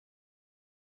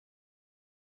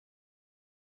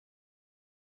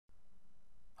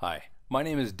Hi, my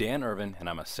name is Dan Irvin and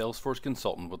I'm a Salesforce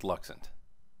consultant with Luxent.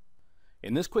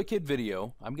 In this quick hit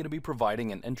video, I'm going to be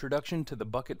providing an introduction to the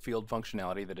bucket field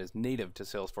functionality that is native to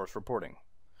Salesforce reporting.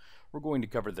 We're going to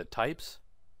cover the types,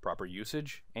 proper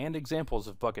usage, and examples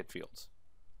of bucket fields.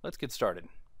 Let's get started.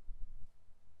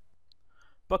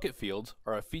 Bucket fields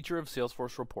are a feature of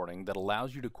Salesforce reporting that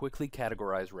allows you to quickly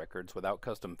categorize records without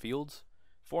custom fields,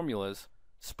 formulas,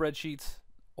 spreadsheets,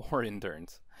 or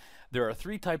interns. There are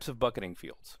three types of bucketing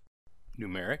fields: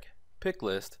 numeric, pick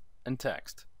list, and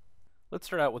text. Let's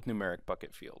start out with numeric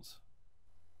bucket fields.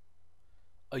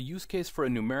 A use case for a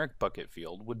numeric bucket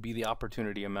field would be the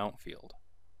opportunity amount field.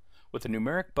 With a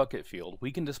numeric bucket field,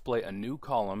 we can display a new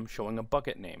column showing a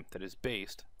bucket name that is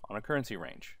based on a currency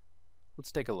range.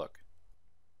 Let's take a look.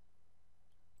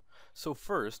 So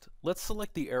first, let's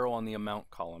select the arrow on the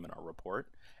amount column in our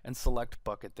report and select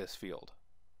bucket this field.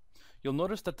 You'll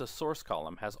notice that the source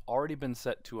column has already been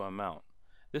set to amount.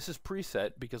 This is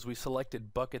preset because we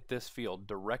selected bucket this field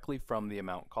directly from the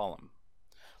amount column.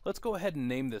 Let's go ahead and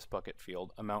name this bucket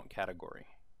field amount category.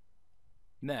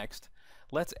 Next,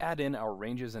 let's add in our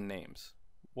ranges and names.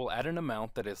 We'll add an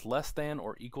amount that is less than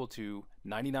or equal to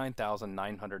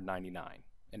 $99,999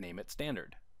 and name it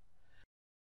standard.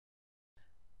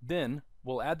 Then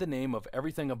we'll add the name of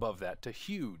everything above that to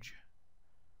huge.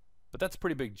 But that's a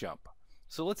pretty big jump.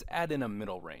 So let's add in a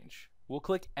middle range. We'll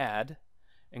click Add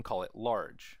and call it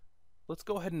large. Let's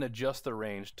go ahead and adjust the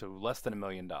range to less than $1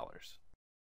 million.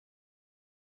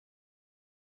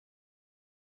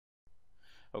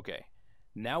 Okay,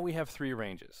 now we have three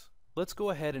ranges. Let's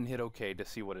go ahead and hit OK to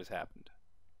see what has happened.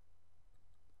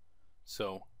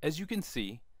 So, as you can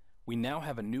see, we now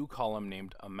have a new column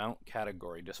named Amount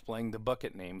Category displaying the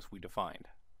bucket names we defined.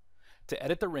 To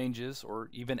edit the ranges or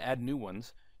even add new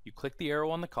ones, you click the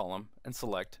arrow on the column and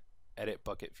select Edit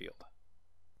Bucket Field.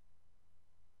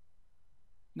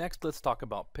 Next, let's talk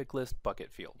about pick list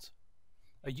bucket fields.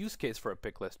 A use case for a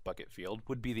pick list bucket field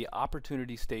would be the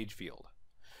opportunity stage field.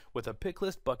 With a pick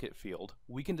list bucket field,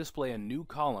 we can display a new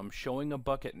column showing a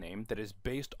bucket name that is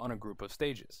based on a group of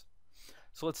stages.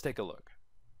 So let's take a look.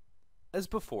 As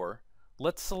before,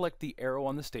 let's select the arrow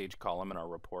on the stage column in our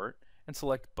report and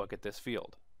select bucket this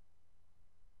field.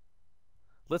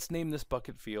 Let's name this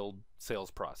bucket field Sales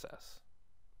Process.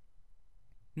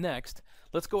 Next,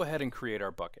 let's go ahead and create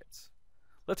our buckets.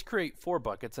 Let's create 4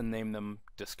 buckets and name them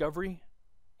Discovery,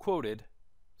 Quoted,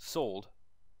 Sold,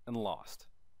 and Lost.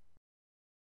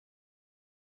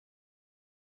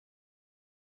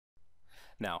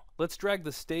 Now, let's drag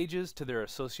the stages to their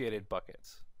associated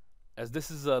buckets. As this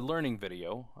is a learning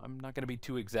video, I'm not going to be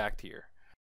too exact here.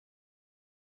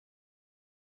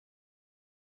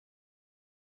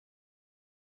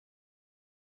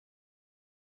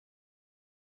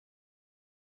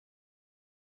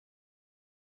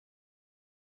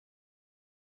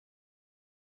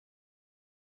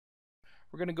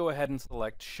 We're going to go ahead and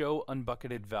select Show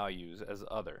Unbucketed Values as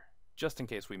Other, just in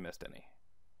case we missed any.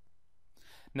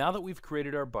 Now that we've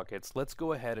created our buckets, let's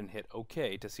go ahead and hit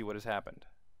OK to see what has happened.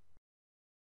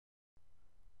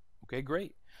 Okay,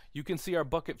 great. You can see our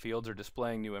bucket fields are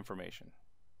displaying new information.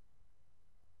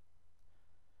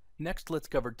 Next, let's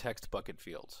cover text bucket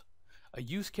fields. A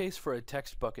use case for a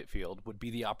text bucket field would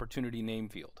be the opportunity name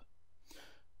field.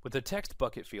 With a text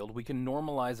bucket field, we can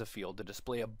normalize a field to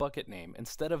display a bucket name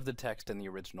instead of the text in the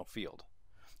original field.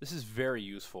 This is very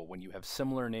useful when you have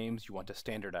similar names you want to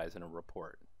standardize in a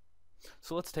report.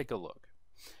 So let's take a look.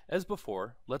 As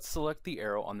before, let's select the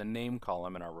arrow on the name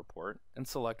column in our report and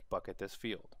select bucket this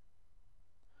field.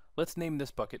 Let's name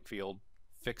this bucket field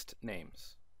Fixed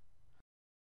Names.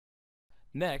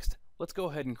 Next, let's go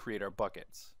ahead and create our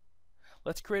buckets.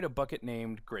 Let's create a bucket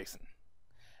named Grayson.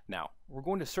 Now, we're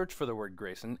going to search for the word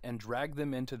Grayson and drag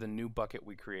them into the new bucket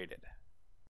we created.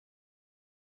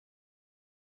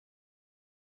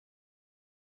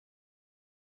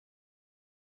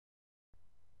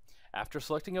 After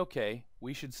selecting OK,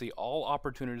 we should see all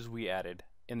opportunities we added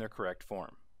in their correct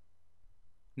form.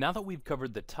 Now that we've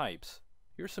covered the types,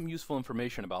 here's some useful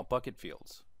information about bucket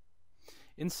fields.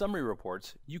 In summary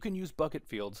reports, you can use bucket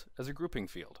fields as a grouping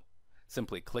field.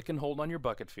 Simply click and hold on your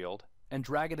bucket field and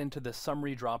drag it into the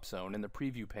summary drop zone in the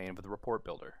preview pane of the report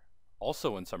builder.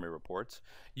 Also in summary reports,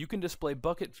 you can display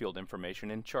bucket field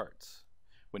information in charts.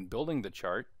 When building the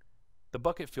chart, the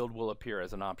bucket field will appear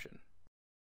as an option.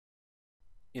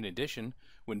 In addition,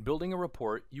 when building a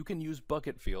report, you can use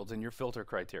bucket fields in your filter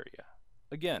criteria.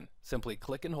 Again, simply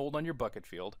click and hold on your bucket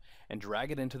field and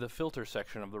drag it into the filter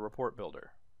section of the report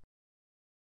builder.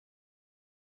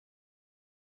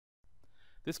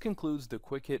 This concludes the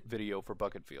quick hit video for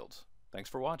bucket fields. Thanks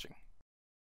for watching.